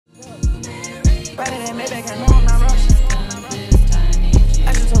Right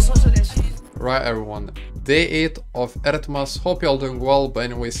everyone, day 8 of Earthmas. Hope you're all doing well, but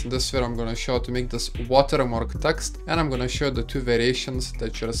anyways, in this video I'm gonna show how to make this watermark text, and I'm gonna show the two variations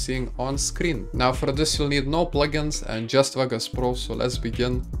that you're seeing on screen. Now for this you'll need no plugins and just Vegas Pro, so let's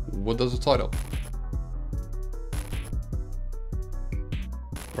begin with the tutorial.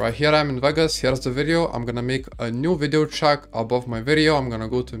 Right here I'm in Vegas, here's the video. I'm gonna make a new video track above my video. I'm gonna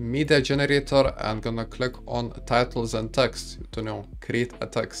go to media generator and gonna click on titles and text to create a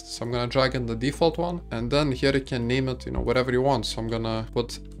text. So I'm gonna drag in the default one, and then here you can name it whatever you want. So I'm gonna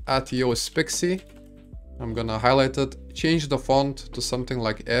put @yospixie. I'm gonna highlight it, change the font to something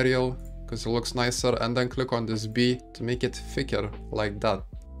like Arial because it looks nicer, and then click on this B to make it thicker like that.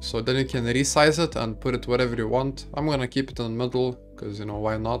 So then you can resize it and put it wherever you want. I'm gonna keep it in the middle because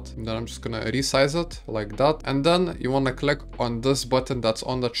why not? And then I'm just gonna resize it like that. And then you wanna click on this button that's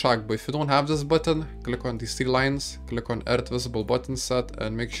on the track. But if you don't have this button, click on these three lines, click on Earth Visible Button Set,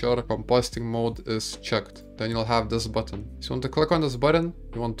 and make sure compositing mode is checked. Then you'll have this button. So you want to click on this button,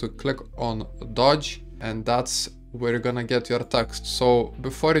 you want to click on Dodge, and that's where you're gonna get your text. So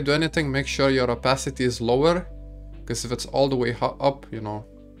before you do anything, make sure your opacity is lower, because if it's all the way up,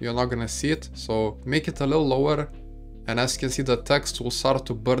 you're not gonna see it. So make it a little lower, and as you can see, the text will start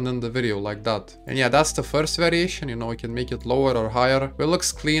to burn in the video like that. And yeah, that's the first variation. We can make it lower or higher. It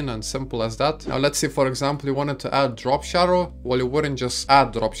looks clean and simple as that. Now let's say, for example, you wanted to add drop shadow. Well, you wouldn't just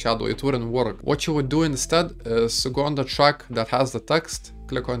add drop shadow, it wouldn't work. What you would do instead is to go on the track that has the text,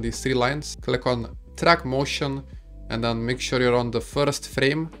 click on these three lines, click on track motion, and then make sure you're on the first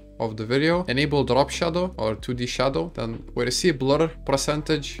frame of the video. Enable drop shadow or 2D shadow. Then where you see blur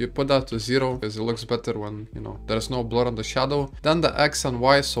percentage, you put that to 0 because it looks better when there's no blur on the shadow. Then the X and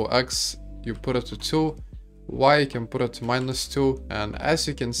Y, so X you put it to 2, Y you can put it to -2, and as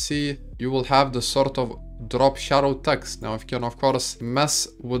you can see, you will have the sort of drop shadow text. Now if you can of course mess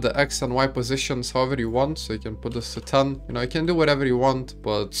with the X and Y positions however you want, so you can put this to 10, you can do whatever you want,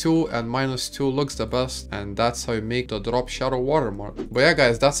 but 2 and -2 looks the best, and that's how you make the drop shadow watermark. But yeah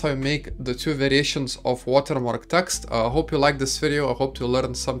guys, that's how you make the two variations of watermark text. I hope you liked this video, I hope you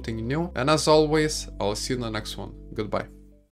learned something new, and as always, I'll see you in the next one. Goodbye.